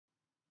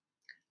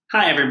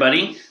Hi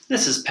everybody,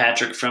 this is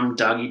Patrick from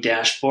Doggy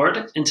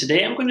Dashboard, and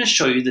today I'm going to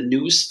show you the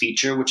newest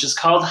feature, which is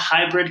called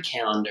Hybrid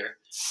Calendar.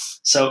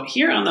 So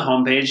here on the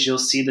homepage, you'll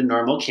see the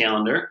normal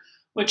calendar,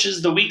 which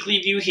is the weekly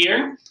view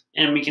here,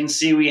 and we can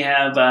see we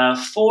have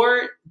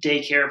 4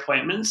 daycare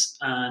appointments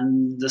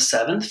on the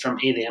 7th from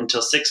 8 a.m.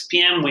 till 6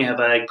 p.m. We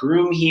have a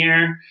groom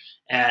here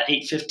at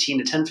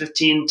 8:15 to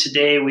 10:15.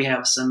 Today we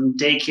have some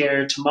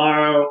daycare.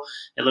 Tomorrow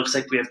it looks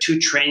like we have 2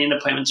 training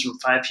appointments from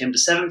 5 p.m. to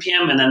 7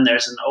 p.m. and then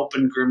there's an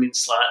open grooming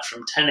slot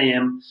from 10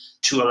 a.m.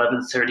 to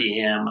 11:30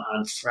 a.m.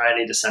 on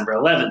Friday, December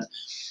 11th.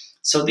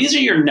 So these are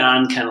your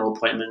non-kennel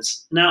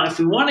appointments. Now if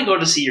we want to go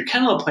to see your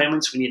kennel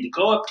appointments, we need to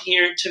go up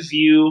here to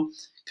view,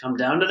 come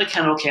down to the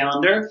kennel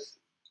calendar,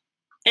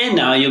 and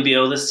now you'll be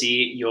able to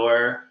see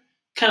your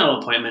kennel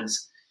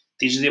appointments.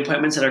 These are the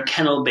appointments that are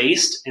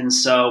kennel-based, and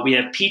so we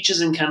have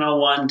Peaches in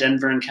Kennel 1,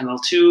 Denver in Kennel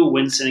 2,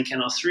 Winston in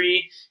Kennel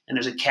 3, and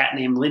there's a cat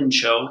named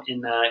Lincho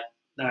in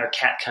our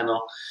cat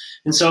kennel.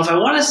 And so if I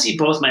want to see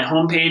both my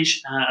homepage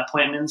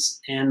appointments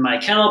and my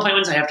kennel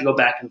appointments, I have to go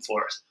back and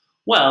forth.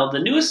 Well, the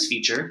newest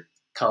feature,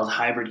 called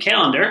Hybrid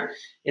Calendar,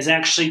 is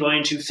actually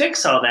going to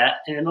fix all that,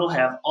 and it'll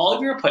have all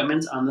of your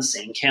appointments on the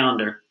same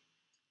calendar.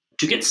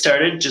 To get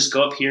started, just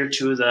go up here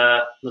to the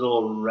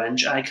little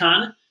wrench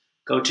icon,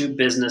 go to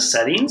Business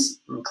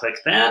Settings and click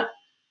that,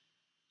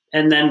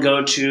 and then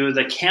go to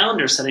the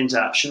Calendar Settings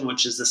option,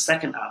 which is the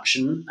second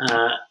option.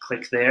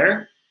 Click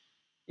there.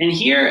 And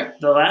here,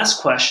 the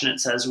last question, it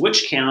says,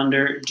 which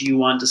calendar do you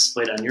want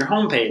displayed on your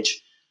homepage?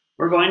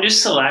 We're going to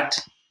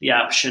select the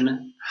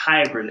option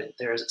Hybrid.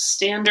 There's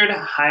Standard,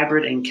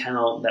 Hybrid, and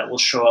Kennel that will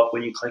show up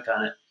when you click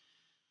on it.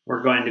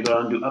 We're going to go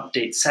and do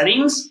Update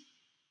Settings.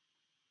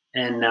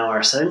 And now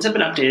our settings have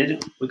been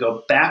updated. We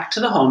go back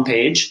to the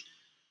homepage.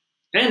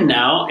 And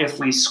now, if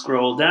we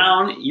scroll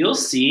down, you'll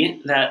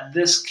see that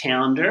this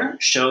calendar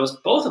shows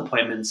both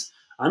appointments.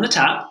 On the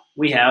top,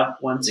 we have,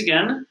 once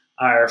again,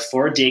 our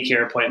 4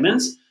 daycare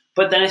appointments.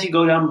 But then if you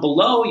go down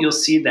below, you'll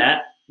see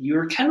that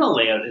your kennel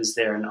layout is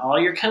there and all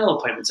your kennel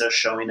appointments are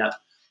showing up.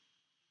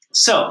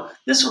 So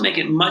this will make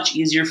it much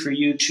easier for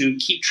you to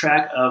keep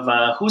track of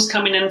who's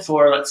coming in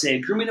for, let's say,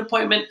 a grooming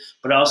appointment,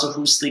 but also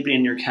who's sleeping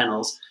in your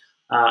kennels.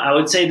 I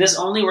would say this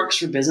only works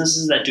for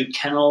businesses that do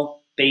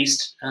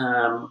kennel-based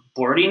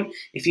boarding.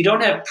 If you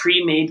don't have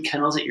pre-made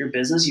kennels at your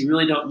business, you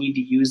really don't need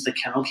to use the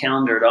kennel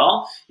calendar at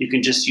all. You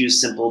can just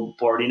use simple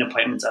boarding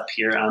appointments up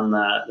here on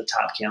the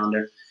top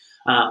calendar.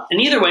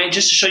 And either way,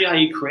 just to show you how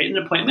you create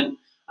an appointment,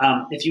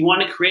 if you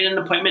want to create an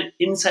appointment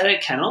inside a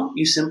kennel,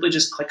 you simply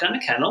just click on a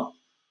kennel.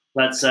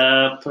 Let's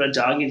put a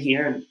dog in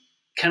here,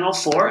 Kennel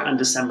 4 on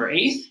December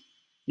 8th.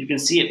 You can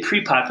see it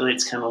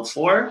pre-populates Kennel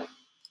 4.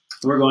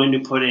 We're going to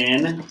put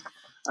in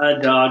a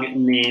dog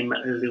named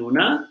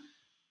Luna,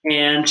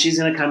 and she's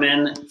going to come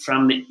in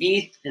from the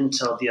 8th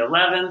until the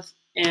 11th,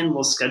 and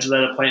we'll schedule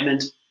that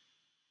appointment.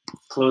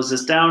 Close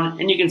this down,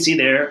 and you can see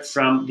there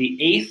from the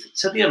 8th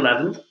to the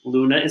 11th,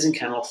 Luna is in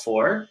Kennel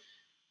 4.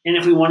 And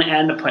if we want to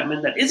add an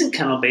appointment that isn't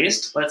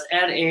kennel-based, let's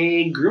add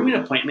a grooming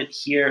appointment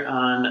here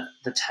on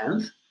the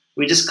 10th.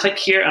 We just click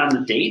here on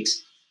the date.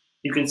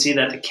 You can see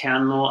that the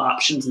kennel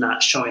option's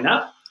not showing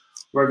up.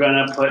 We're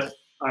going to put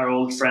our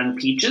old friend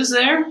Peaches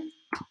there.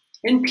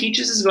 And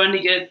Peaches is going to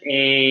get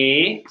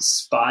a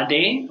spa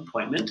day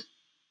appointment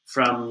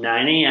from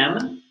 9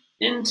 a.m.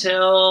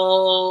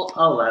 until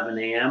 11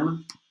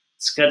 a.m.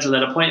 Schedule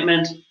that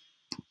appointment.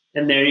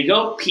 And there you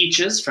go.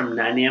 Peaches from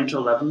 9 a.m. to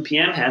 11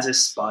 p.m. has a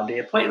spa day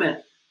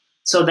appointment.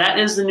 So that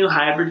is the new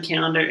hybrid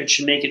calendar. It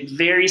should make it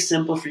very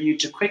simple for you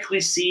to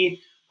quickly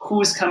see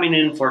who's coming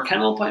in for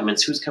kennel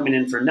appointments, who's coming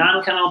in for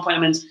non-kennel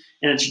appointments,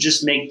 and it should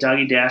just make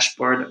Doggy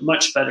Dashboard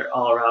much better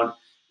all around.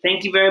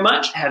 Thank you very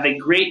much. Have a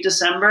great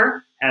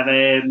December. Have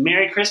a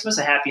Merry Christmas,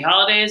 a Happy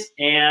Holidays,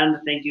 and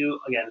thank you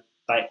again.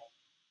 Bye.